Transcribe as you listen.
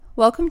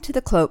Welcome to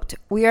The Cloaked.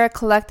 We are a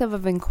collective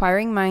of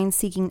inquiring minds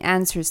seeking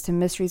answers to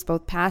mysteries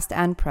both past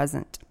and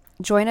present.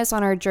 Join us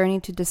on our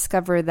journey to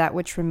discover that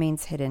which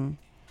remains hidden.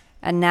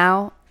 And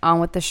now, on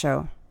with the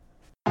show.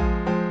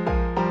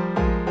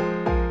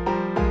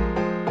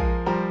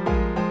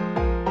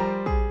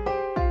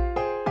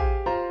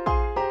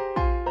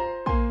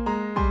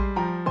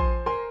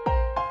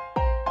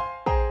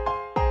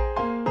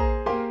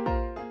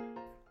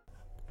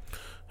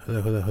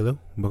 Hello.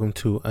 Welcome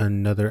to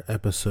another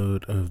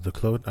episode of The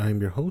Cloaked.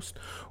 I'm your host,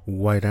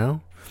 White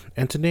Owl,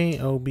 and today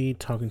I'll be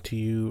talking to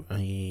you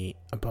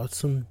about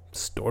some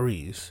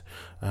stories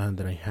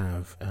that I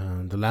have.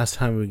 The last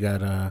time we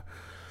got a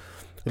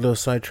little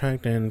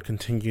sidetracked and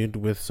continued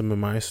with some of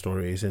my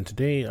stories, and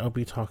today I'll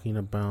be talking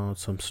about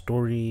some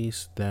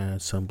stories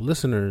that some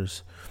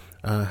listeners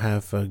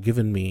have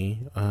given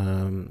me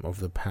over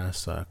the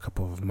past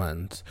couple of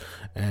months,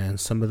 and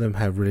some of them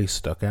have really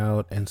stuck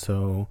out, and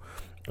so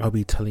I'll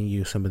be telling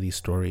you some of these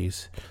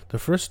stories. The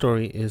first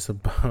story is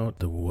about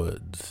the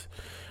woods.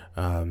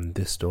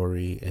 This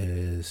story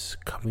is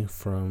coming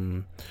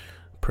from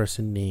a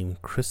person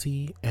named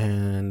Chrissy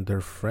and their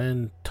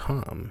friend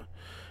Tom.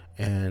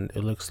 And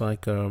it looks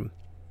like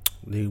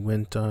they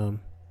went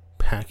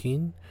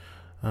packing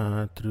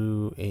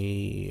through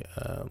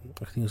I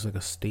think it was like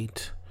a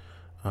state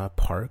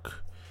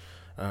park.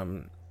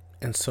 And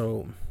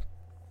so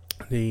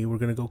they were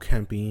going to go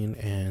camping,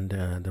 and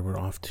they were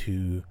off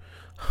to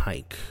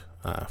hike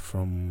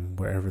from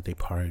wherever they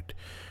parked,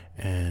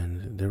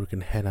 and they were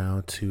going to head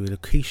out to a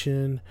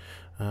location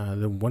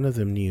that one of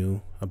them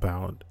knew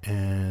about,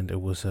 and it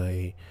was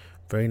a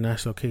very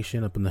nice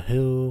location up in the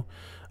hill.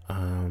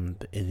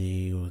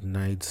 It was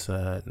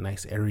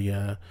nice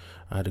area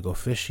to go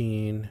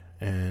fishing,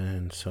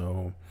 and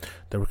so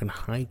they were going to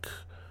hike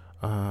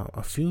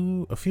a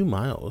few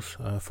miles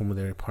from where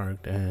they were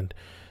parked, and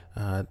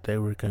they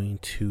were going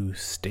to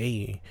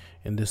stay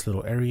in this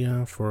little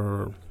area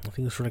for, I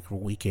think it's for like a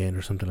weekend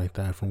or something like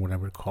that, from what I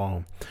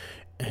recall.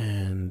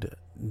 And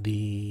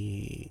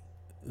this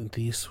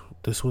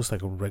was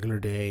like a regular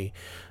day.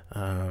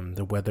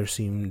 The weather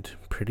seemed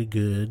pretty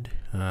good.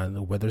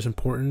 The weather's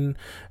important,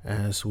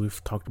 as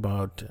we've talked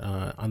about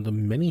on the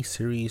mini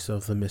series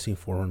of the Missing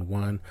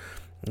 411.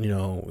 You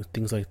know,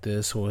 things like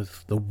this,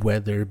 with the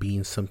weather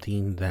being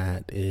something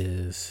that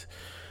is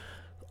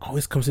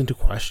always comes into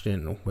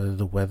question, whether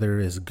the weather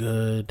is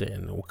good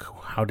and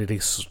how did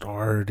it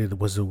start.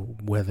 Was the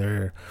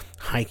weather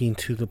hiking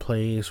to the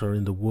place or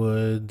in the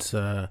woods?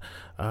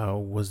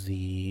 Was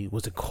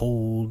it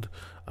cold?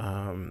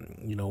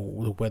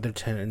 The weather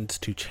tends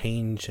to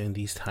change in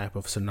these type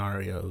of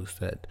scenarios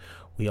that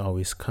we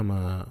always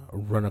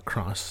run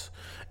across.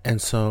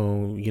 And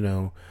so,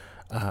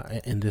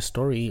 and this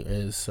story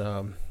is,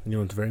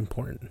 it's very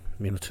important,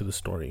 to the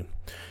story.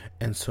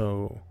 And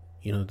so,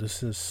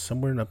 this is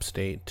somewhere in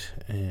upstate,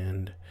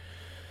 and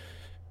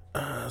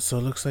so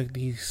it looks like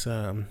these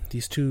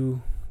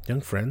two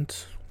young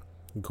friends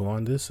go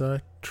on this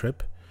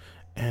trip,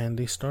 and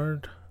they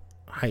start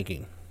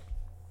hiking,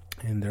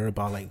 and they're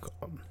about like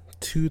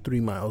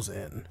 2-3 miles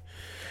in,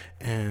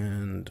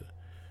 and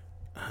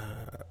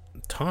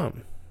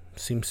Tom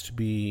seems to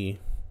be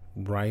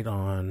right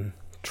on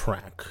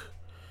track,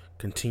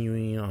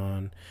 continuing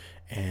on,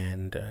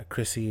 and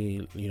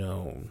Chrissy,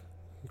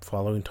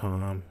 following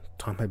Tom.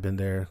 Tom had been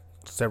there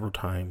several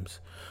times.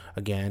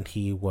 Again,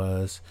 he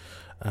was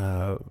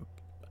a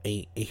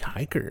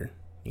hiker.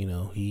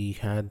 He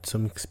had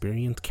some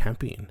experience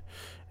camping,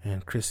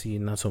 and Chrissy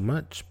not so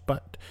much,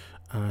 but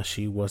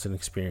she was an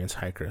experienced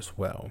hiker as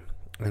well.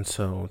 And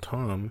so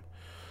Tom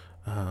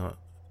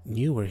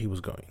knew where he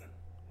was going.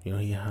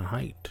 He had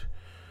hiked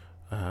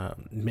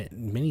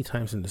many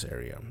times in this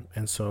area,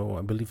 and so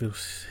I believe it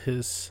was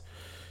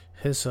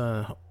his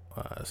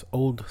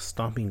old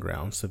stomping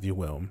grounds, if you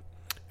will.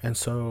 And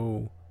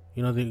so,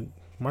 they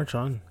march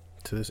on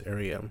to this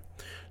area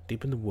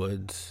deep in the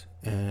woods,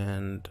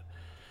 and,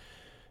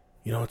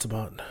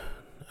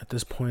 at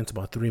this point, it's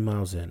about 3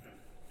 miles in,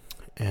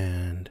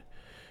 and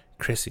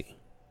Chrissy,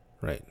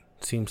 right,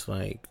 seems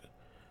like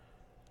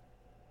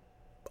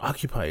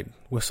occupied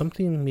with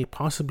something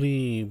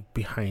possibly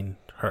behind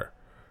her.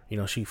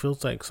 She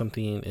feels like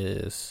something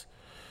is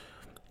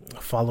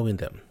following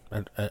them.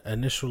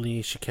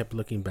 Initially, she kept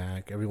looking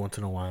back every once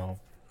in a while.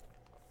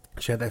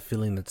 She had that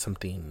feeling that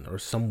something or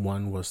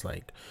someone was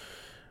like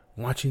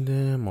watching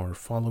them or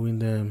following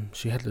them.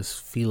 She had this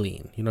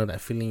feeling,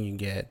 that feeling you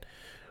get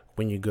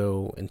when you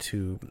go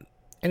into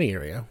any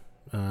area,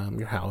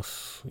 your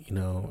house, you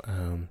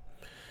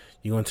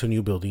go into a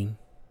new building,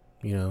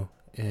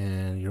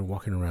 and you're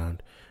walking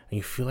around and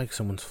you feel like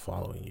someone's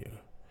following you.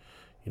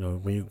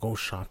 When you go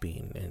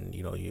shopping and,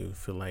 you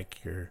feel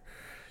like you're,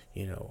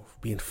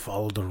 being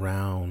followed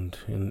around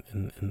in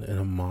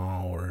a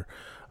mall or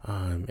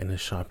in a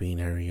shopping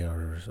area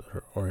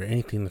or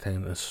anything like that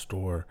in a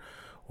store,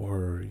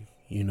 or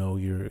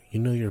you're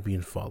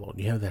being followed.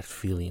 You have that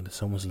feeling that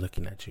someone's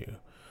looking at you,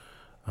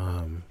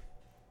 and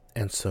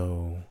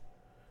so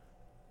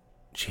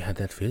she had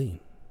that feeling.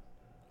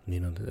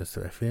 That's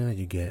the feeling that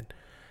you get,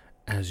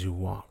 as you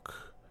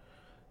walk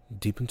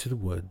deep into the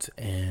woods,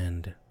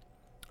 and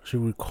she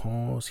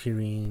recalls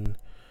hearing,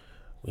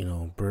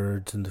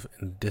 birds in the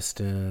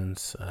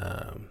distance,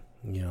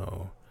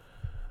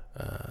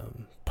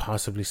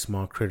 possibly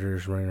small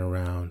critters running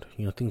around,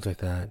 things like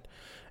that.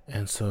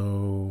 And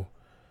so,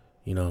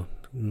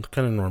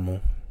 kind of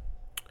normal.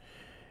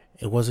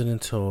 It wasn't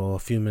until a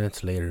few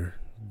minutes later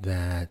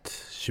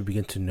that she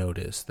began to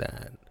notice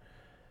that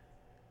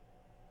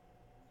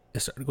it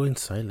started going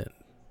silent.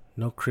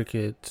 No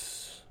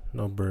crickets,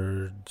 no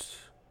birds,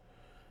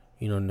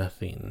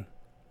 nothing,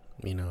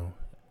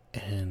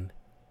 and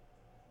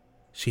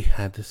she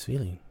had this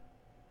feeling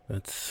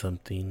that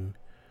something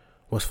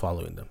was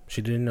following them.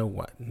 She didn't know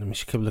what.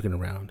 She kept looking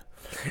around.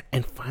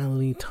 And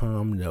finally,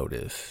 Tom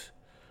noticed,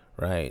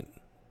 right,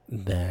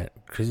 that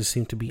Chrissy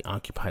seemed to be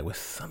occupied with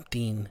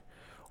something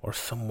or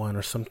someone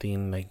or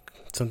something, like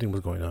something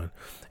was going on.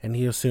 And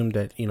he assumed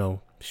that,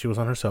 she was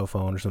on her cell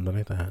phone or something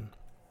like that.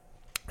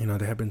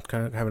 They had been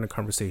kind of having a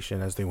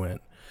conversation as they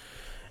went.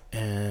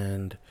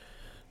 And,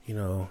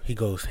 he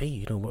goes,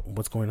 hey,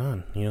 what's going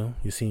on? You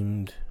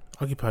seemed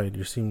occupied.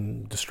 You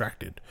seemed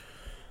distracted.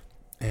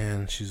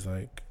 And she's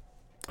like,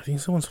 I think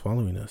someone's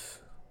following us.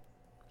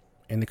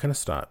 And they kind of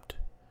stopped.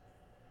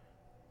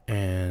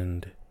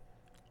 And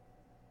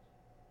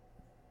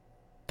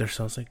there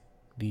sounds like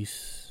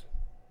these,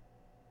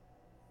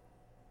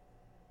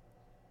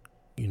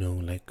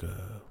 like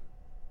a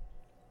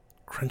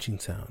crunching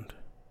sound.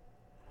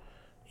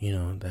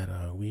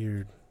 That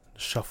weird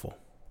shuffle.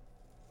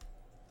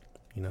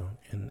 In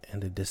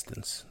the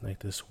distance. Like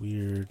this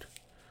weird,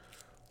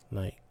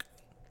 like,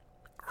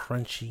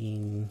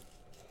 crunching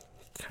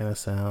kind of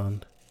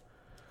sound.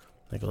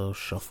 Like a little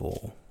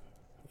shuffle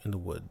in the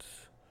woods.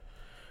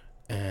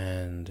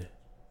 And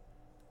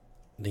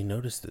they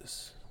notice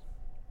this.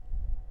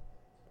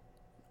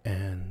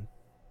 And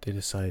they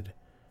decide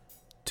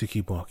to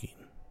keep walking.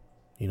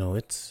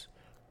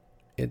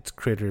 It's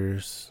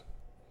critters,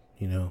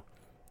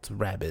 it's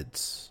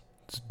rabbits,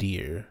 it's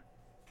deer,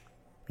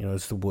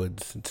 it's the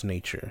woods, it's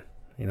nature,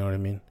 you know what I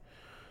mean?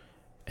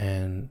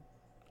 And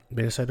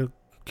they decided to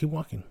keep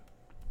walking.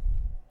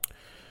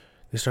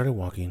 They started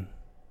walking,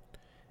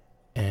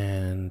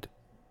 and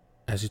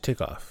as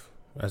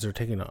they're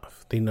taking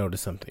off, they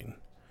notice something.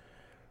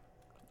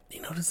 They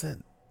notice that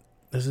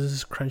there's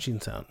this crunching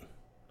sound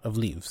of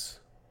leaves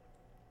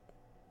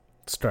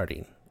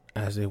starting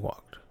as they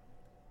walked.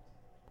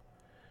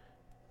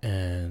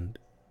 And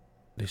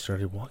they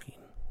started walking.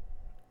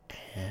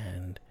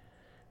 And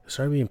they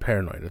started being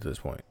paranoid at this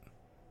point.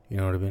 You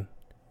know what I mean?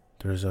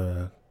 There's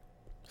a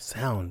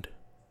sound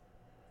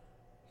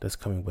that's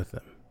coming with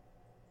them.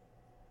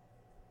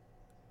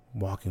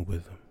 Walking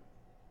with them.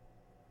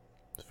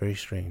 It's very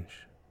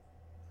strange.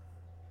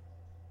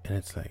 And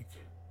it's like,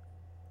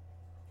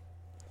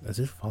 is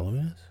it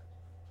following us?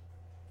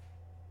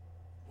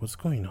 What's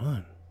going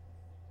on?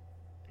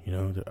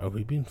 Are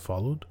we being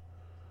followed?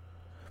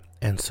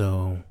 And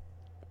so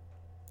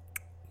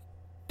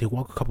they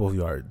walk a couple of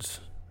yards,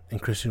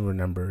 and Christian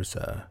remembers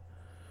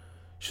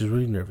she's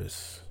really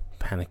nervous,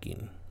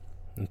 panicking,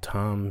 and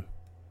Tom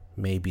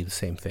may be the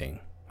same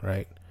thing,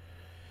 right?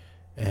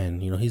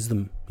 And he's a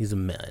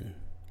man,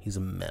 he's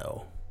a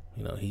male.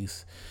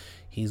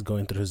 He's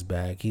going through his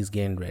bag, he's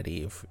getting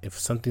ready. If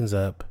something's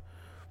up,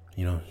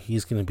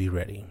 he's gonna be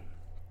ready.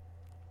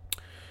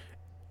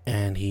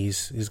 And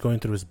he's going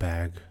through his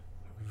bag,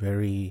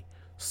 very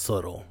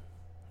subtle,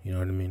 you know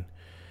what I mean?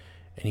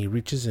 And he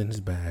reaches in his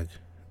bag,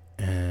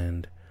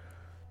 and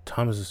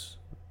Tom is,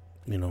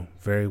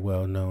 very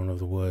well known of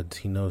the woods.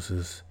 He knows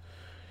his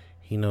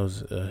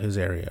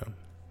area,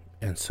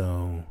 and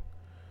so,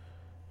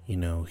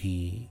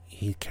 he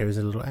carries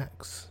a little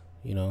axe,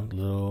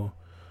 little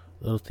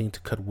thing to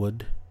cut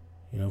wood,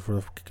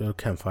 for a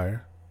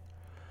campfire.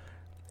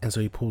 And so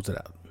he pulls it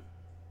out.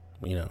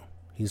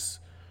 If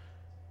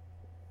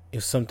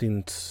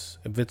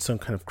it's some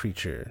kind of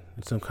creature,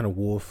 it's some kind of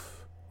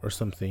wolf or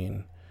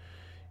something,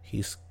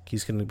 he's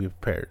gonna be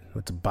prepared.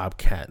 It's a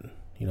bobcat,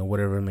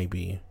 whatever it may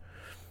be.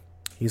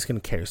 He's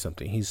gonna carry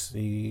something. He's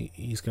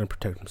gonna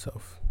protect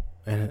himself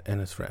and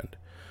his friend.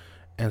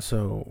 And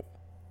so,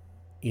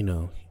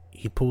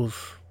 he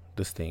pulls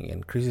this thing,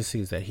 and Crazy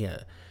sees that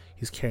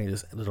he's carrying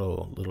this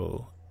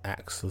little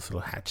axe, this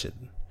little hatchet.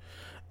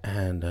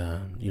 And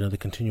they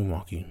continue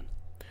walking.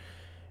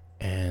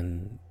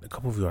 And a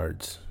couple of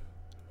yards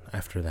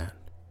after that,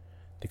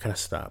 they kind of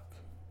stopped,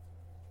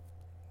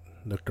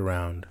 looked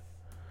around,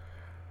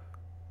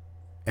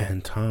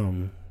 and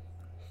Tom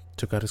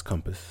took out his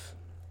compass.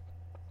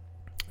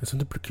 And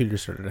something peculiar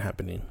started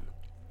happening.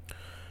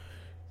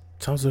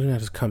 Tom's looking at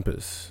his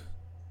compass,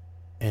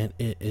 and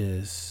it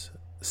is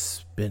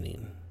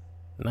spinning.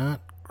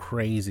 Not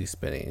crazy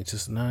spinning. It's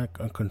just not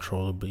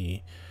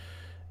uncontrollably.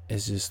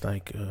 It's just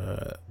like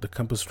the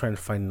compass trying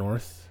to find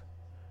north,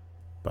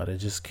 but it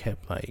just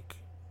kept like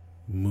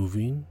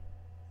moving.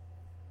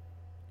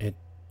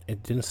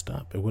 It didn't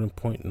stop. It wouldn't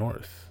point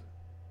north.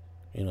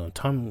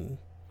 Tom's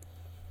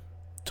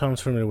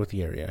familiar with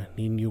the area.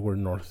 He knew where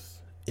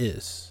north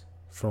is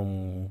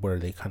from where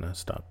they kind of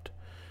stopped.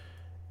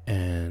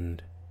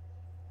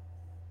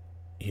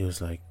 he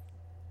was like,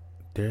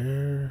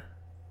 "There,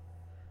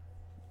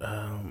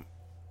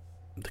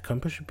 the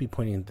compass should be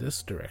pointing in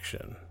this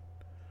direction,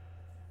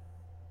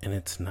 and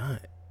it's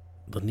not.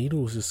 The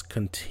needle was just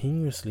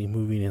continuously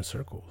moving in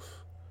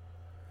circles."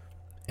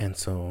 And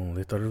so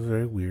they thought it was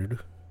very weird.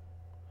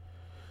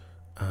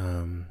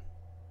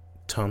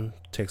 Tom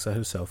takes out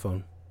his cell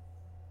phone,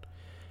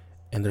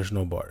 and there's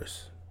no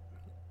bars.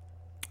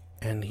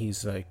 And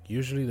he's like,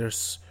 usually there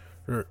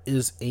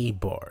is a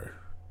bar,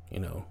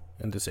 in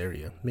this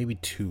area, maybe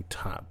 2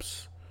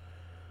 tops.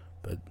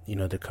 But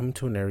they're coming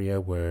to an area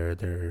where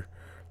they're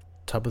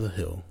top of the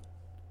hill.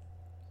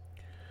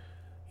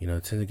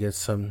 Tend to get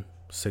some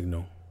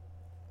signal.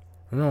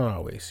 Not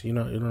always. You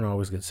don't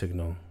always get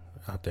signal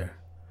out there.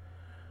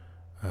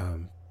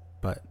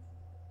 But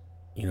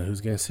he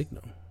was getting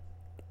signal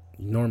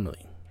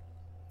normally,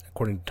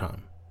 according to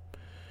Tom.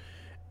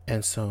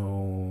 And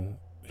so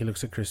he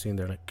looks at Christy, and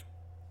they're like,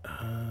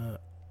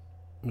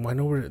 well, I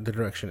know where the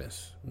direction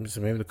is. So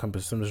maybe the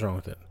compass, something's wrong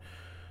with it.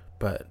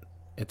 But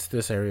it's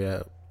this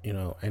area,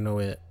 I know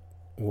it.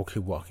 We'll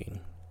keep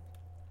walking.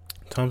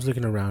 Tom's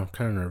looking around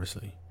kind of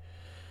nervously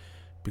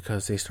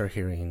because they start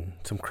hearing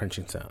some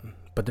crunching sound.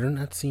 But they're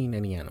not seeing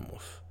any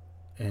animals.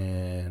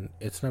 And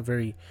it's not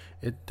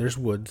there's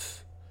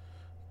woods,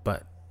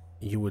 but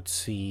you would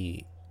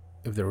see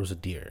if there was a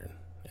deer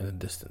in the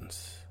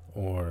distance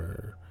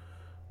or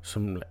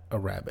a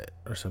rabbit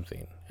or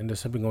something, and there's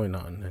something going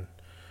on.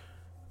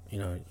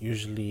 And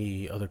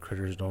usually other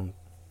critters don't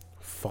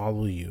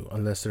follow you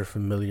unless they're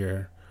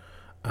familiar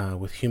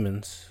with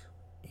humans,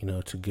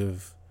 to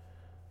give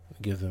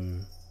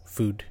them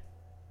food.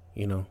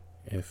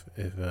 If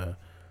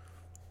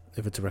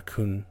it's a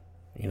raccoon,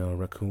 a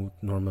raccoon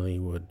normally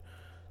would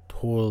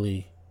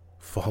totally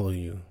follow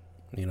you,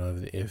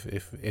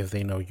 if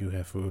they know you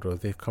have food, or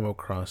if they've come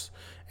across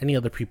any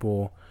other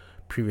people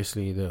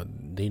previously,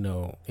 they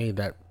know, hey,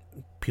 that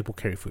people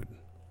carry food.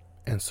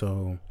 And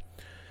so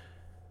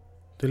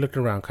they looked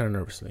around kind of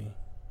nervously,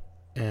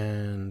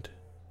 and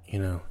they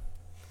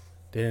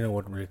didn't know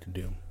what really to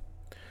do.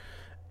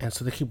 And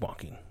so they keep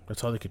walking.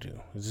 That's all they could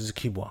do, is just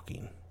keep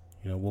walking.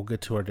 We'll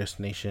get to our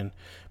destination,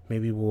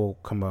 maybe we'll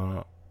come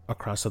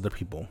across other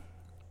people.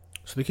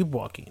 So they keep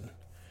walking.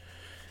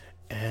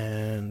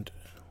 And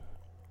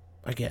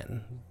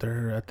again,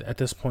 they're at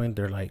this point,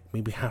 they're like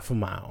maybe half a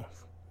mile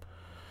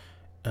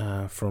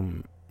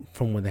from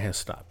where they had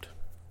stopped,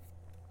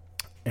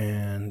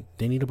 and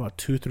they need about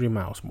 2-3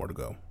 miles more to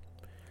go.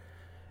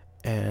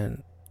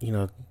 And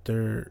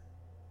they're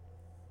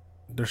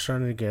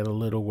starting to get a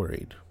little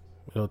worried,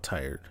 a little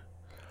tired.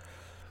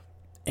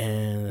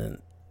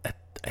 And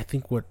I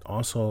think what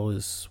also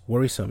is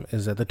worrisome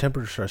is that the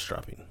temperature starts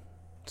dropping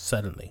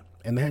suddenly.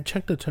 And they had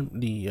checked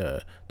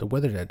the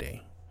weather that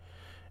day,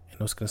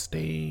 and it was gonna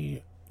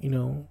stay,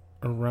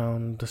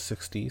 around the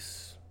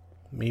 60s,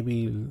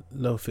 maybe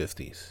low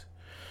 50s.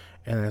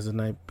 And as the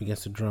night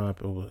begins to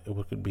drop,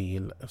 it could be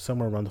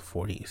somewhere around the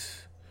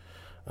 40s,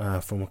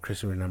 from what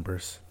Chrissy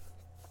remembers.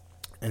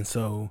 And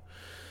so,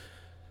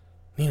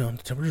 the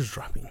temperature's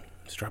dropping.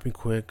 It's dropping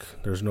quick.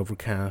 There's an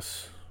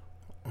overcast.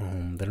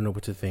 They don't know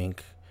what to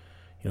think.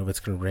 If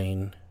it's gonna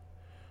rain,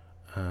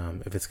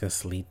 if it's gonna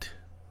sleet,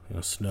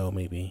 snow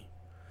maybe.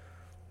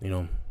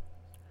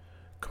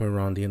 Coming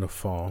around the end of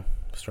fall,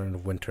 starting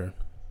of winter,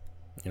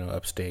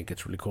 upstate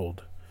gets really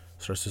cold,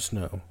 starts to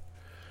snow.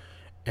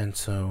 And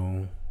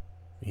so,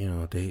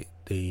 they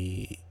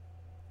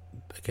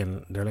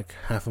again, they're like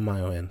half a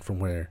mile in from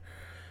where,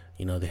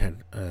 they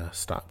had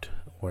stopped,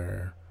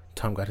 where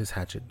Tom got his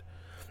hatchet.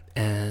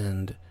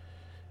 And,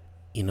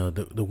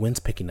 the wind's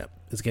picking up.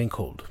 It's getting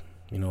cold.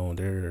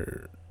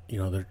 They're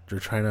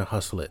trying to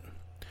hustle it.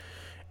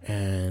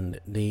 And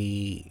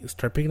they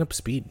start picking up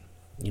speed,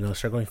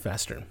 start going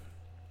faster.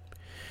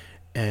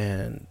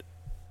 And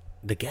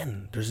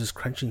again, there's this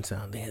crunching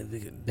sound.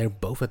 They're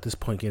both at this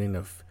point getting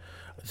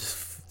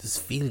this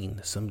feeling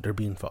they're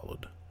being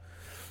followed.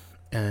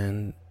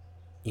 And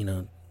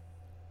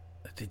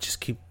they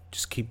just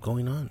keep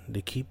going on.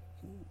 They keep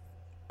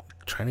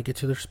trying to get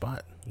to their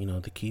spot.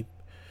 They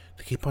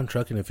keep on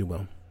trucking, if you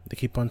will. They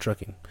keep on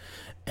trucking.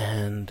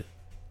 And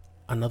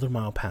another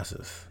mile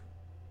passes.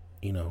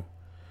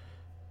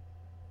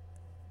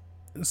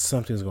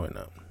 Something's going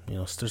on.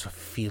 There's a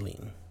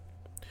feeling.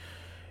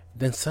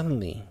 Then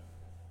suddenly,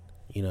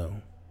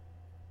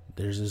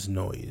 there's this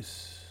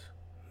noise,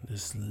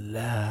 this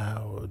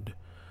loud,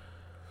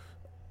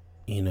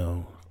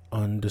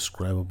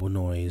 undescribable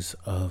noise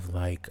of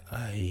like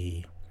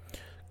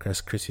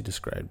Chrissy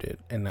described it,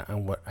 and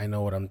I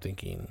know what I'm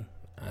thinking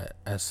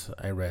as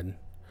I read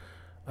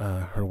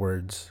her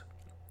words.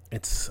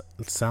 It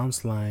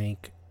sounds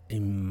like a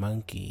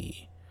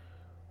monkey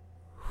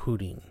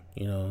hooting,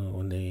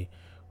 when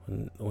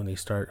they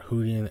start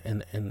hooting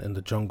in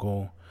the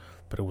jungle.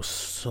 But it was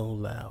so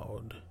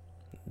loud.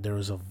 There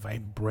was a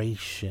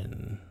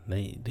vibration.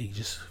 They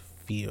just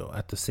feel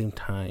at the same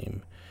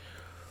time.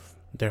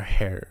 Their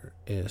hair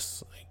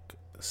is like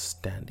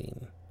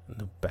standing in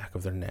the back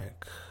of their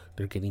neck.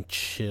 They're getting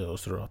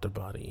chills throughout their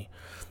body.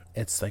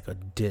 It's like a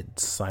dead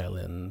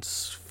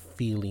silence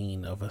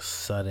feeling of a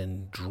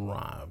sudden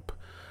drop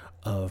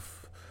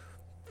of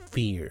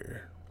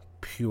fear,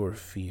 pure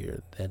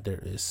fear, that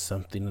there is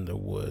something in the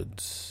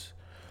woods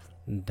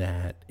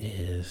that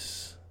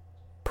is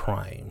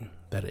prime,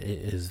 that it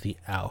is the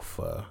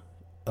alpha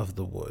of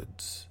the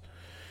woods,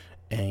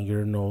 and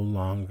you're no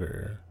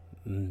longer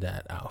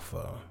that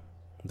alpha,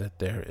 that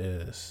there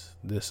is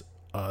this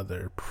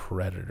other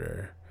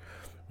predator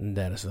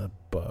that is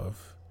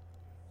above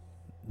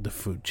the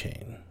food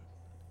chain,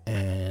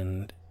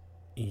 and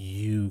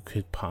you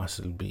could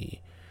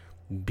possibly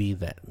be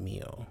that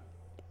meal.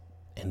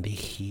 And they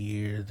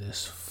hear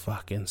this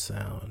fucking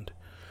sound,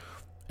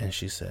 and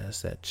she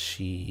says that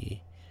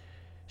she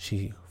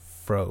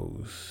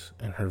froze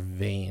and her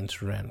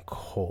veins ran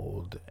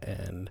cold,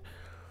 and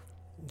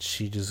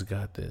she just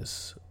got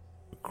this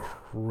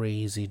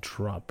crazy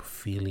drop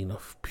feeling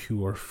of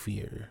pure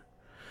fear.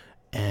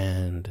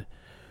 And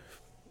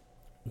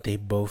they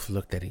both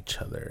looked at each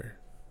other,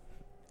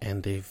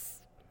 and they've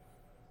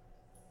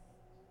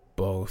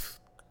both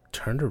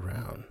turned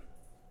around,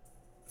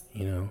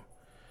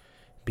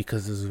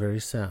 because this very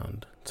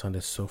sound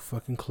sounded so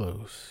fucking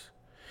close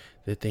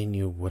that they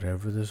knew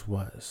whatever this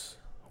was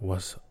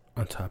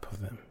on top of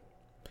them.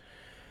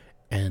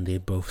 And they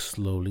both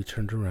slowly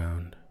turned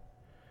around,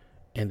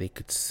 and they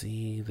could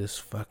see this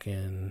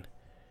fucking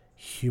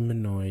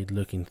humanoid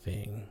looking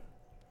thing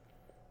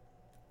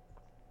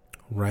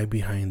right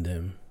behind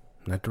them,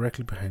 not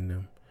directly behind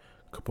them,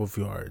 a couple of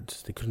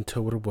yards. They couldn't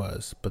tell what it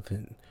was, but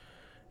then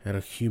it had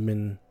a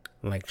human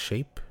like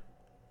shape.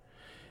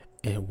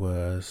 It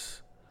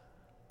was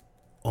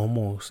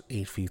almost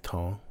 8 feet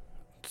tall.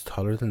 It's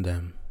taller than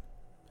them.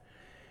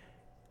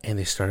 And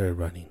they started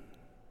running.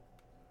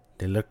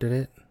 They looked at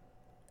it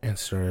and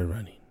started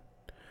running.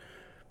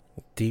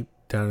 Deep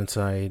down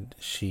inside,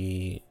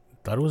 she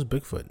thought it was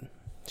Bigfoot.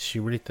 She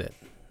really did.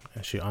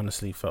 And she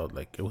honestly felt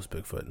like it was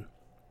Bigfoot.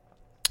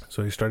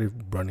 So they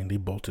started running. They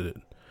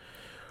bolted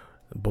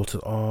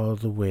all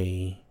the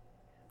way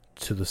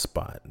to the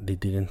spot. They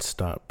didn't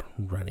stop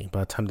running. By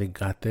the time they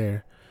got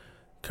there,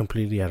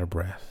 completely out of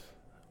breath,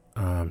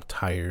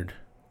 tired,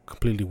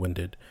 completely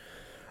winded,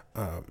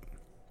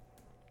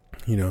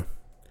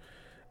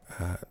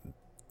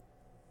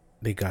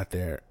 they got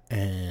there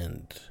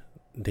and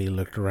they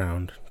looked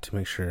around to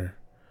make sure.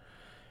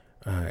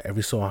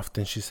 Every so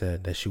often, she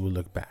said that she would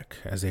look back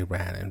as they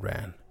ran and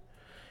ran.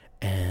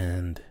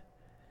 And,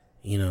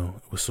 it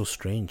was so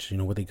strange.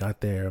 When they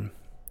got there,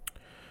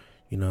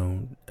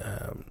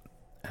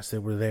 as they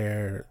were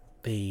there,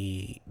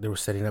 they were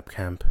setting up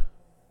camp.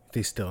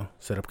 They still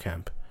set up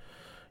camp.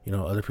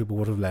 Other people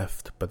would have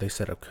left, but they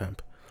set up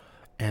camp.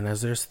 And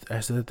as they're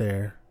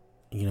there,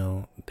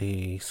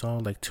 they saw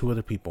like two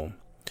other people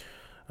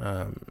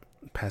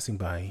passing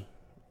by,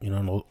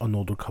 an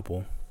older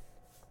couple.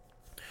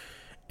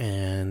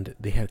 And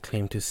they had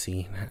claimed to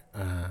see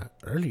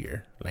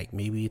earlier, like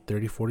maybe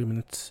 30-40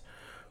 minutes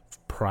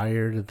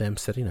prior to them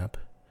setting up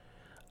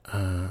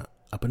in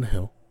the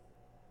hill,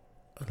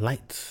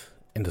 lights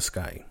in the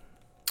sky.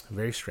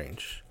 Very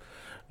strange.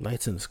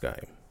 Lights in the sky.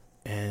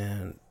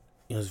 And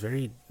it's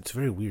very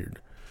weird,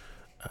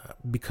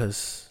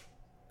 because,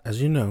 as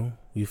you know,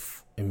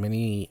 we've in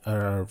many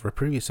of our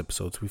previous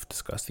episodes, we've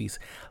discussed these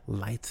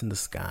lights in the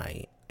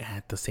sky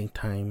at the same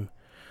time.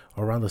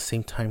 Around the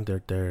same time,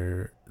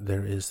 there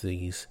is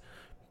these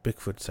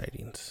Bigfoot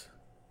sightings.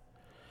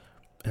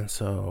 And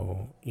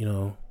so,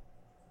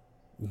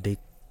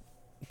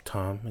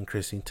 Tom and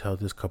Christine tell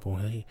this couple,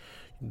 hey,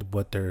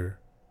 what their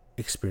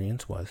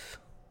experience was,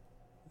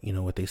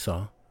 what they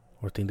saw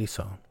or thing they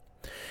saw.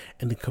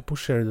 And the couple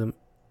shared them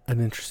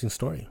an interesting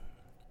story.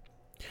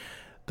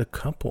 The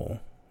couple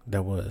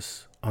that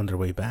was on their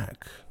way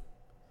back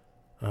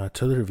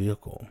to their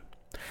vehicle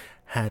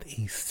had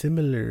a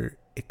similar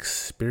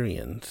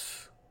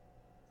experience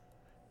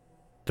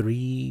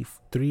roughly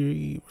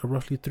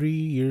 3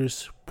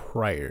 years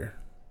prior,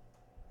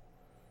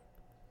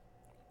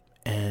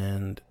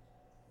 and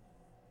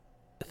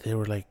they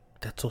were like,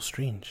 that's so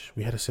strange,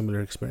 we had a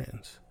similar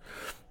experience,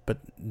 but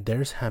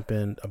theirs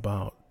happened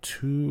about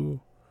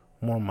 2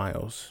 more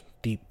miles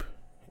deep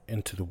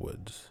into the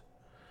woods,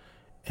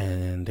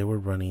 and they were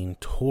running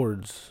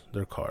towards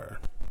their car,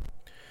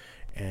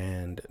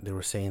 and they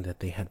were saying that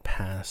they had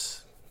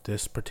passed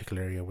this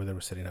particular area where they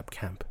were setting up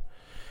camp,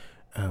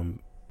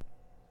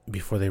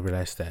 before they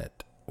realized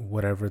that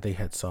whatever they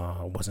had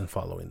saw wasn't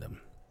following them.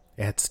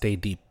 It had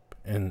stayed deep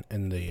in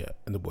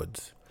the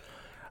woods,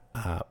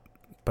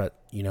 but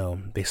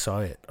they saw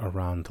it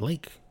around the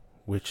lake,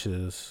 which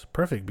is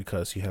perfect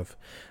because you have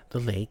the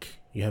lake,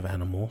 you have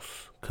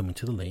animals coming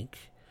to the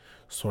lake,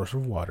 source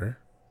of water.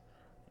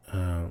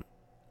 Not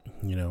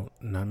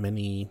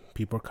many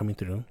people are coming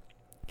through,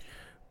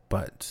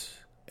 but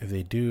if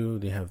they do,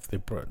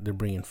 they're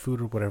bringing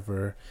food or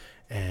whatever,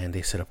 and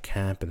they set up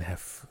camp and they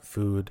have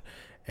food.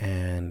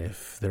 And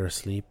if they're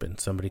asleep and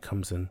somebody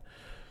comes and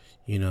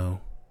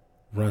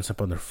runs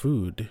up on their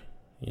food,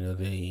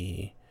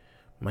 they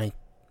might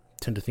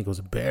tend to think it was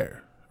a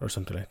bear or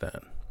something like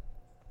that.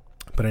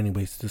 But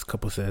anyways, this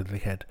couple said they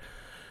had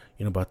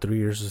about 3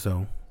 years or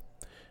so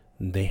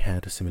they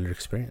had a similar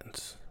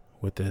experience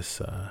with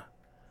this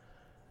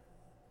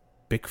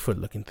Bigfoot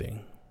looking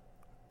thing.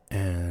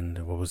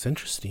 And what was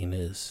interesting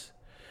is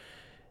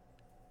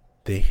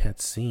they had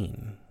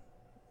seen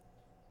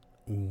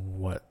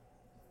what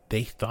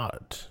they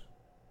thought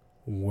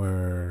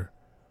were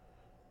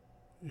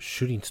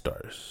shooting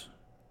stars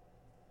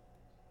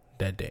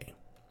that day.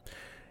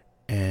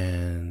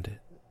 And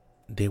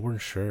they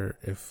weren't sure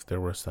if there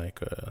was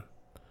like a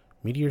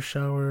meteor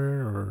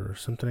shower or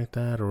something like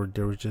that, or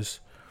there was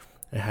just,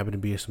 it happened to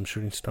be some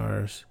shooting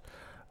stars.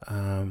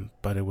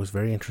 But it was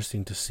very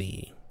interesting to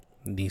see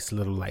these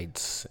little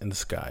lights in the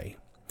sky.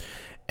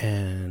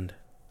 And,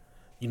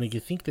 you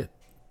think that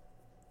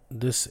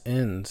this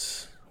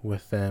ends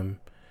with them,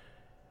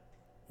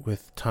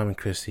 with Tom and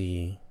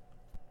Chrissy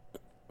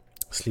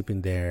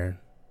sleeping there,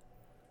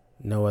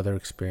 no other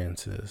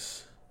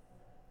experiences,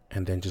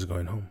 and then just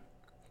going home.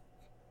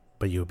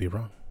 But you'll be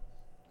wrong.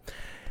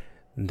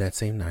 That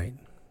same night,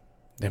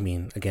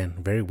 again,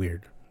 very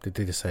weird that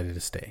they decided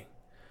to stay.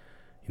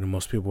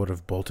 Most people would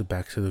have bolted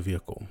back to the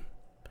vehicle,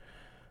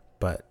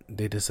 but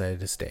they decided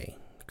to stay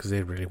because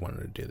they really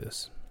wanted to do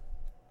this.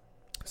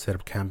 Set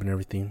up camp and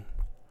everything.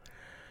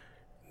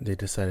 They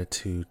decided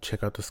to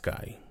check out the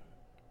sky,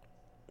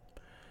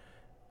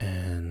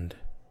 and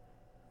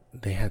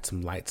they had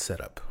some lights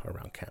set up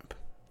around camp,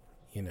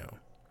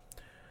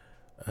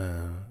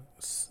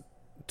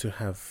 to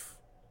have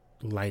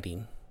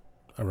lighting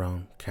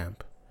around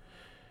camp.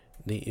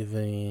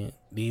 They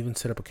even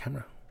set up a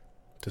camera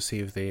to see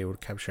if they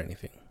would capture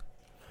anything,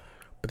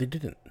 but they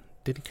didn't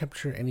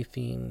capture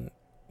anything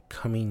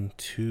coming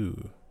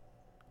to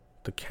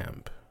the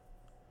camp.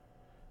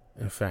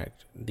 In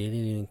fact, they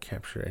didn't even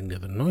capture any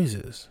of the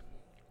noises.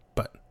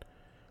 But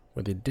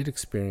what they did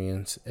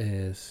experience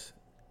is,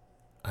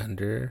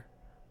 under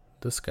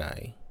the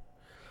sky,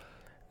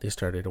 they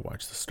started to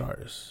watch the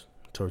stars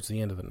towards the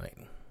end of the night.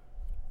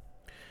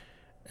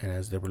 And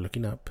as they were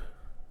looking up,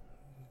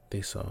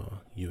 they saw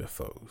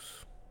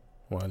UFOs.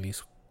 Well, at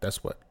least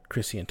that's what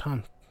Chrissy and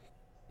Tom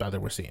thought they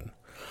were seeing.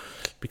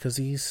 Because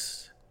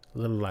these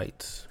little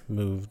lights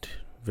moved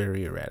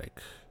very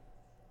erratic.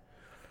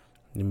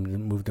 They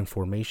moved in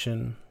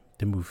formation.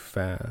 They moved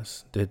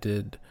fast. They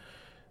did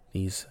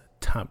these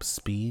top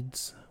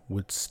speeds,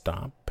 would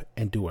stop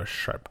and do a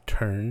sharp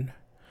turn.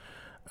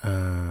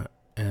 And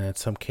in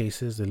some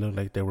cases, they looked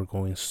like they were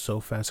going so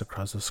fast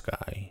across the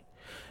sky.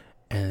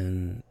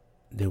 And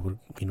they would,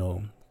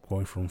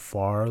 going from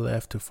far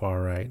left to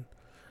far right.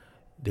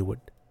 They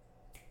would,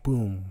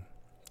 boom,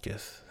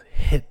 just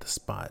hit the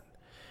spot.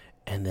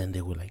 And then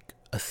they would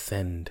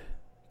ascend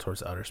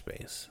towards outer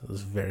space. It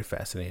was very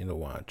fascinating to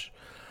watch.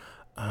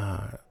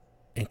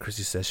 And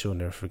Chrissy says she'll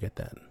never forget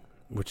that,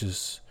 which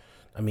is,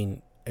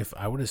 if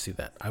I were to see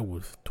that, I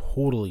would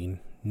totally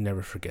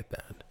never forget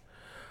that.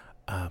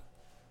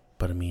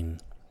 But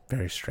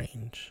very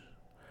strange.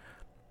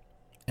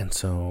 And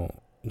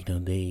so,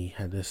 they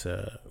had this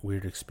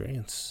weird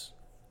experience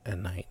at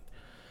night.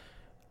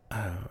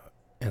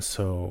 And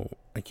so,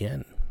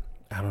 again,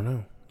 I don't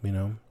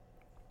know,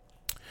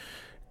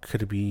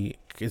 could it be,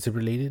 is it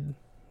related?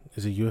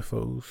 Is it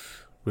UFOs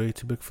related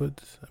to Bigfoot?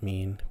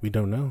 We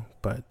don't know,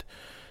 but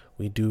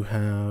we do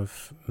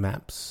have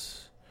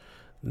maps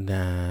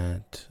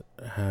that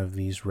have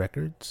these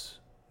records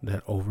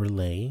that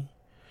overlay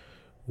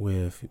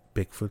with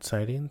Bigfoot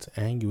sightings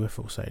and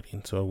UFO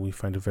sightings. So we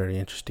find it very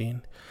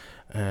interesting.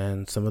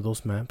 And some of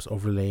those maps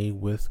overlay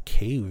with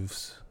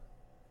caves,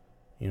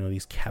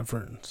 these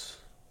caverns.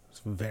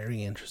 It's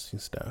very interesting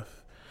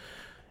stuff.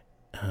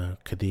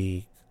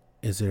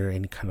 Is there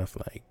any kind of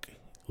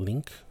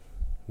link?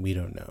 We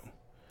don't know.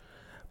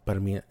 But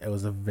it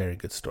was a very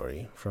good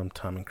story from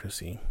Tom and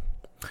Chrissy.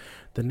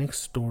 The next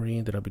story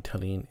that I'll be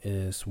telling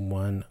is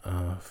one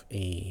of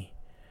a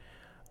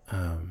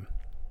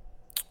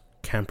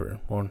camper.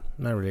 Well,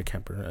 not really a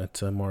camper.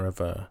 It's more of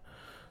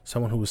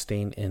someone who was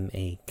staying in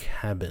a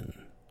cabin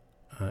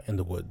in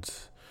the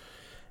woods.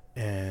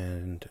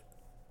 And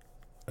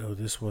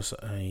this was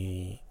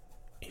a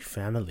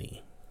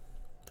family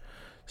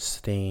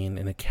staying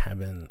in a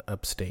cabin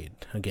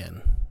upstate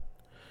again.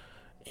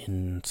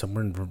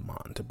 Somewhere in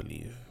Vermont, I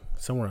believe.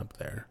 Somewhere up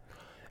there.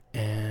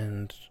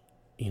 And,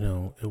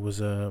 it was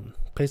a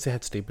place they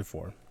had stayed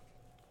before.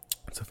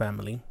 It's a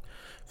family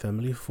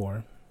of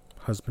four,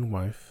 husband,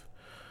 wife,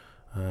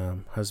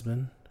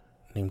 husband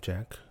named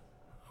Jack,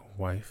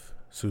 wife,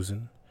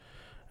 Susan.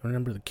 I don't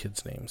remember the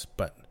kids' names,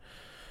 but,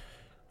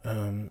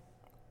 they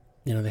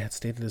had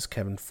stayed at this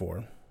cabin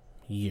for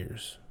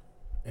years.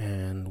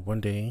 And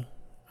one day,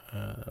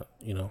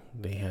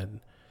 they had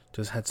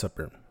just had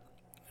supper.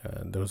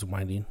 There was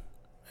winding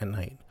at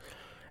night,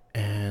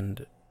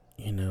 and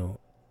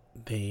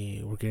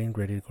they were getting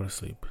ready to go to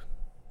sleep,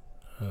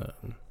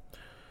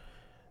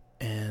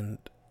 and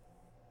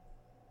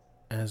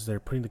as they're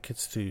putting the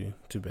kids to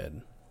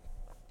bed,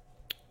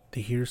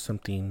 they hear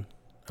something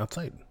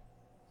outside.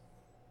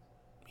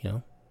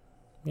 I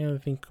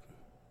think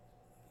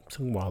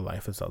some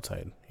wildlife is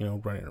outside,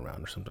 running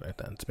around or something like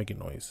that. It's making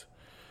noise.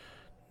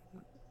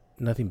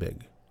 Nothing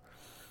big.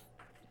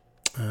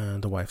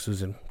 The wife,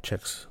 Susan,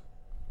 checks,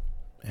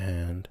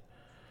 and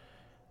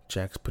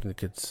Jack's putting the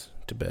kids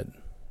to bed.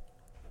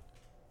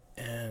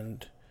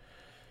 And,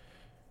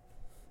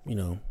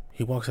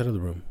 he walks out of the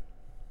room,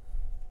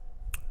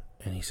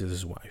 and he sees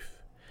his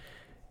wife.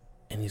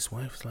 And his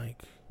wife's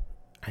like,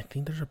 I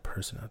think there's a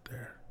person out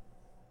there.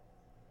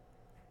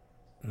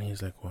 And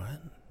he's like,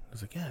 what?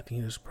 He's like, yeah, I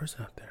think there's a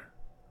person out there.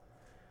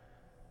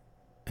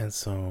 And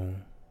so,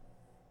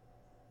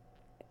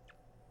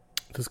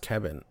 this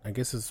cabin, I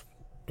guess is,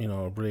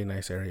 a really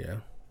nice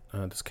area.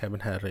 This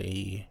cabin had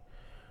a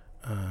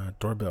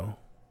doorbell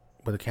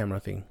with a camera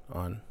thing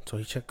on. So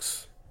he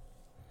checks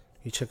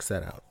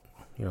that out.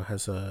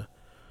 Has a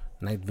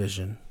night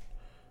vision.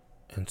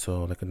 And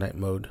so, like a night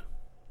mode.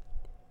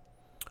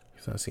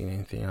 He's not seeing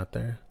anything out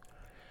there.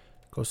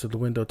 Goes to the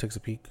window, takes a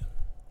peek.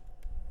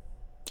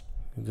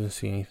 He doesn't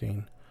see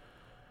anything.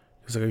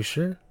 He's like, are you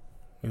sure?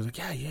 He was like,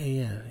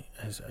 yeah.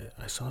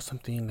 I saw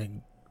something like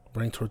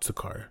running towards the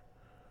car.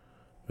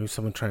 Maybe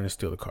someone trying to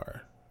steal the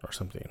car or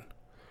something.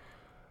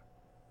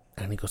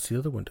 And he goes to the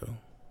other window.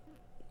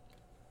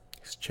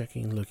 He's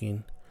checking,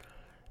 looking,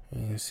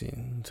 and he's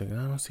like, I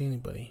don't see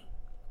anybody.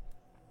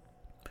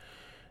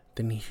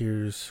 Then he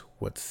hears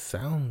what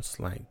sounds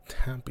like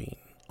tapping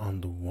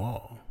on the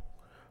wall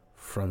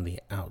from the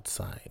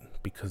outside,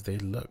 because they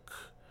look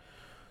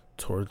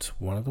towards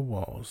one of the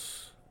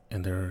walls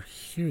and they're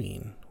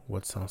hearing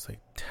what sounds like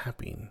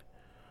tapping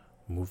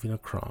moving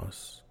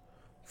across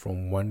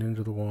from one end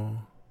of the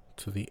wall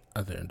to the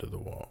other end of the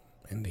wall.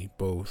 And they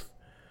both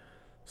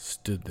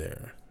stood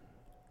there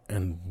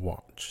and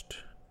watched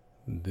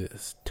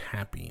this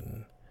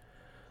tapping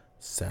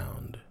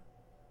sound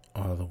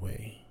all the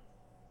way.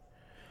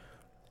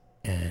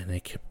 And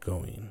it kept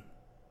going,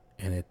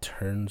 and it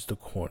turns the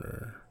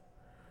corner,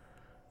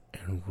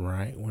 and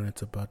right when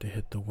it's about to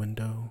hit the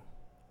window,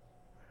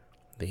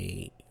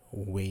 they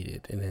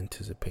waited in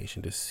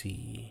anticipation to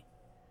see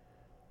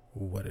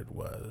what it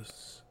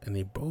was. And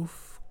they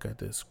both got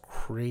this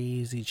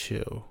crazy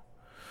chill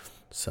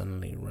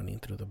suddenly running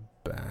through the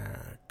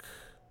back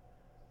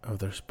of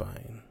their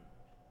spine.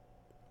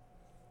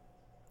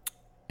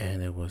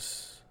 And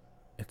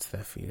it's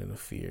that feeling of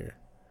fear,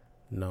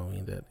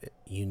 knowing that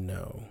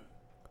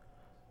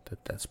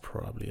that's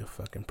probably a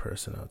fucking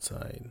person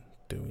outside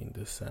doing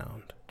this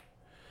sound.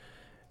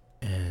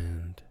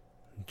 And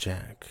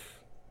Jack,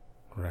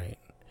 right,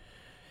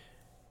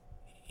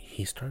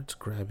 he starts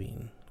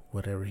grabbing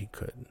whatever he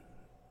could,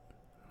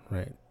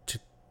 right, to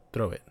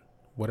throw it.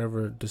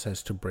 Whatever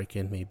decides to break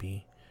in,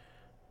 maybe,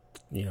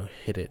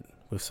 hit it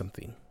with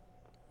something.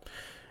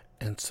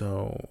 And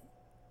so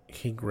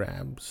he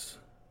grabs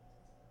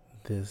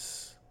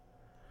this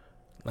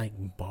like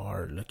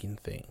bar looking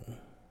thing.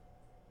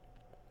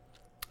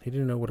 He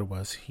didn't know what it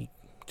was. He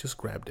just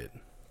grabbed it.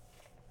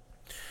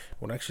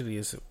 What actually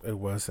it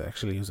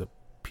was a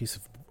piece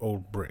of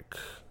old brick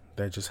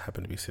that just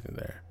happened to be sitting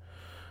there.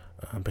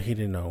 But he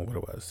didn't know what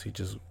it was. He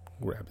just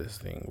grabbed this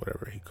thing,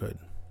 whatever he could.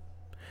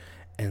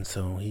 And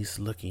so he's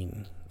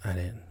looking at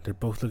it. They're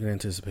both looking in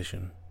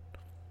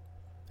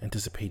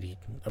anticipating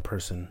a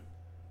person,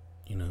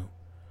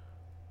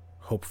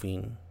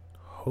 hoping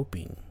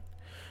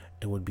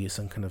it would be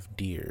some kind of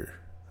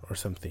deer or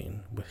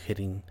something with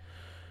hitting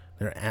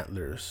their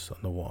antlers on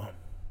the wall.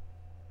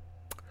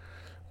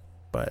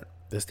 But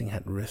this thing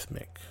had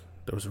rhythmic.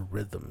 There was a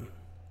rhythm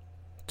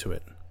to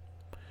it.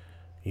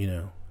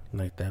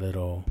 Like that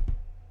little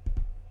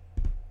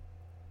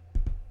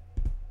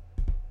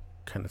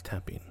kind of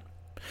tapping.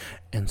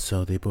 And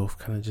so they both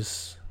kind of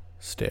just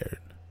stared.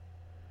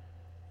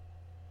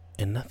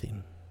 And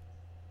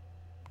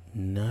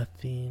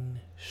nothing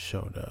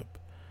showed up.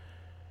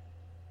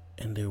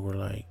 And they were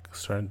like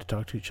starting to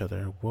talk to each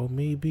other. Well,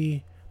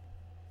 maybe,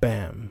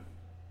 bam,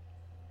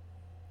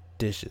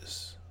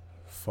 dishes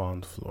fall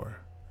on the floor.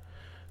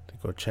 They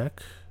go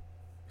check,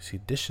 see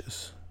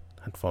dishes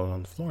had fallen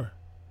on the floor.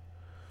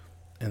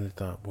 And they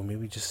thought, well,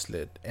 maybe just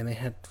slid. And they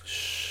had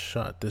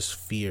shot this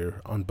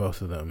fear on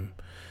both of them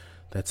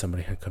that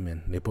somebody had come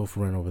in. They both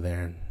ran over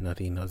there and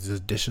nothing. There's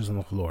just dishes on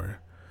the floor.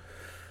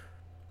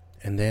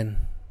 And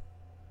then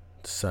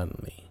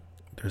suddenly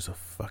there's a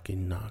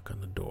fucking knock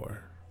on the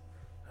door.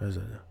 There's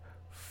a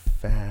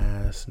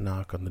fast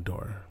knock on the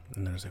door.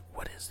 And there's like,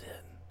 what is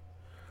it?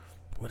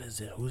 What is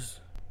it? Who's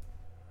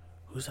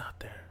out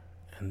there?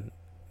 And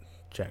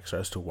Jack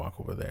starts to walk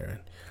over there,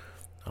 and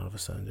all of a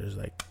sudden there's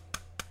like,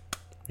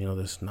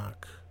 this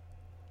knock.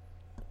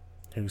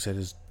 He was at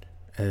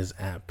his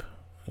app,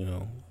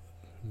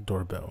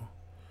 doorbell.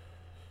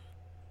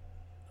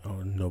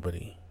 Oh,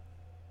 nobody.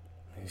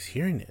 He's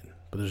hearing it,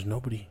 but there's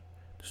nobody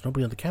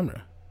on the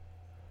camera.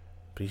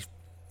 But he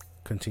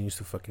continues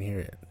to fucking hear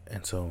it.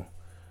 And so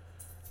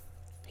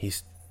he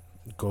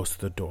goes to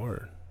the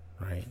door,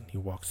 right? He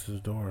walks to the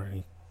door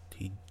and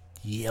he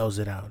yells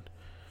it out.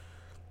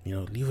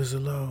 Leave us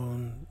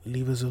alone.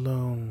 Leave us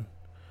alone.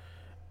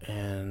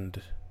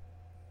 And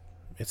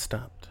it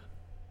stopped.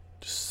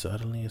 Just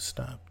suddenly it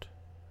stopped.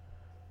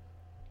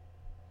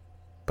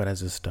 But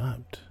as it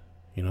stopped,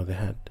 they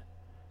had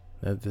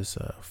this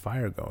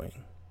fire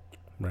going,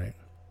 right?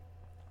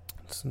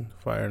 It's a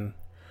fire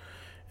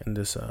in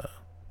this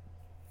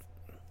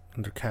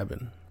in their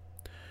cabin,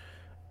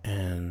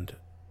 and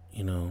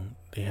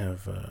they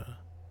have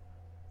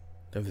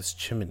this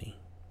chimney,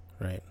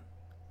 right?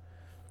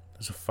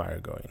 There's a fire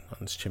going on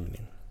this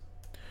chimney,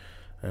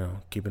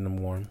 keeping them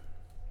warm.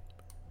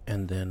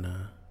 And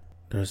then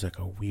there's like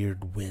a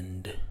weird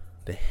wind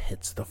that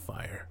hits the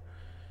fire,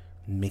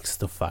 makes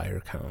the fire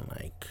kind of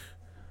like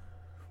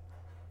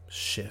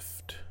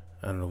shift.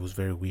 I don't know, it was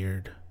very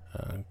weird.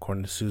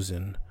 According to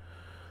Susan,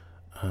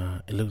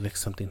 it looked like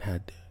something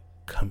had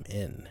come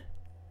in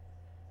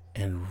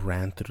and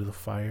ran through the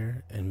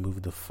fire and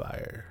moved the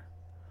fire,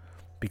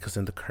 because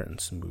then the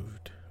curtains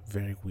moved.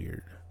 Very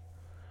weird.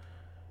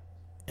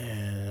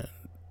 And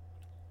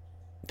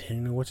they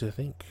didn't know what to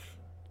think.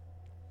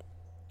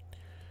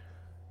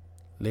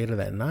 Later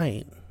that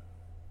night,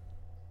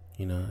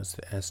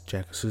 as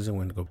Jack and Susan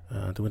went to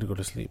go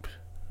to sleep,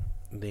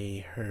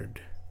 they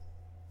heard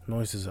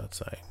noises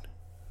outside.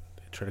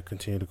 They tried to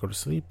continue to go to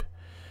sleep.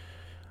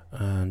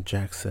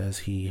 Jack says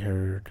he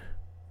heard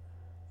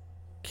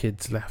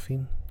kids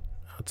laughing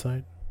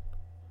outside.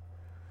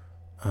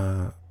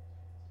 And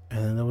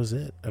then that was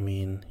it. I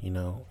mean,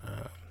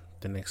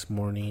 the next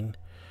morning,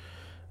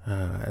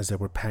 as they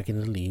were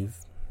packing to leave,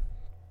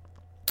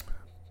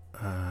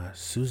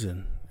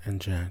 Susan and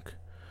Jack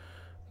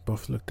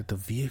both looked at the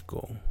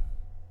vehicle,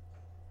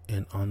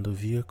 and on the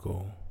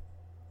vehicle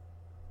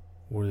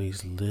were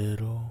these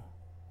little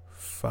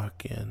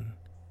fucking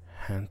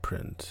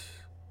handprints.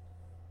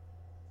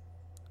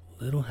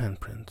 Little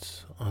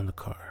handprints on the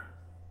car.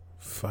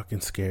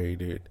 Fucking scary,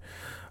 dude.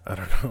 I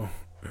don't know.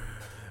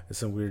 It's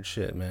some weird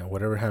shit, man.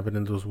 Whatever happened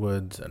in those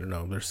woods, I don't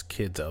know. There's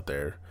kids out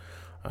there.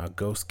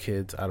 Ghost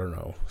kids, I don't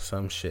know.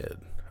 Some shit.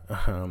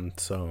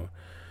 So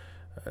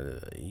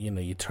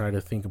you try to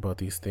think about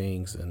these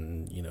things,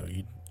 and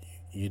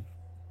you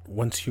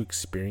once you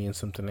experience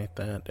something like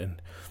that,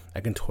 and I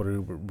can totally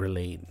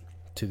relate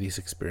to these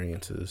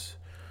experiences,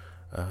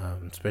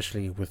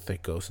 especially with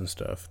like ghosts and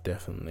stuff.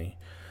 Definitely,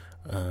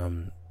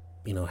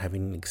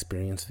 having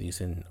experienced these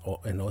in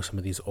some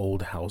of these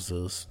old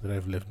houses that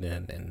I've lived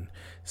in and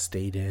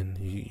stayed in,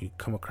 you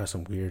come across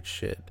some weird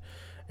shit,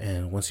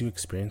 and once you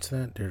experience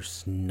that,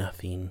 there's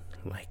nothing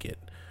like it.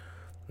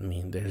 I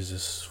mean, there's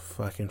this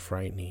fucking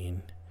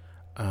frightening.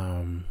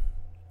 I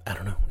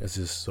don't know. It's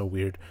just so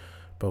weird.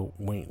 But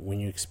when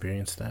you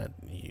experience that,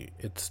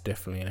 it's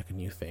definitely like a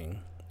new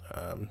thing.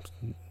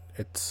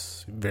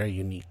 It's very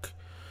unique.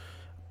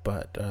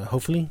 But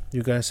hopefully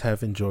you guys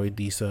have enjoyed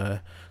these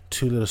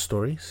two little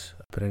stories.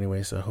 But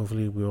anyways,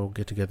 hopefully we'll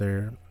get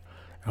together.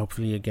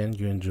 Hopefully, again,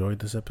 you enjoyed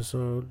this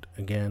episode.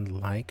 Again,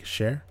 like,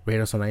 share,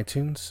 rate us on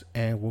iTunes,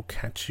 and we'll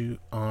catch you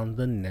on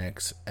the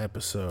next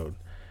episode.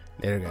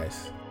 Later,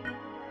 guys.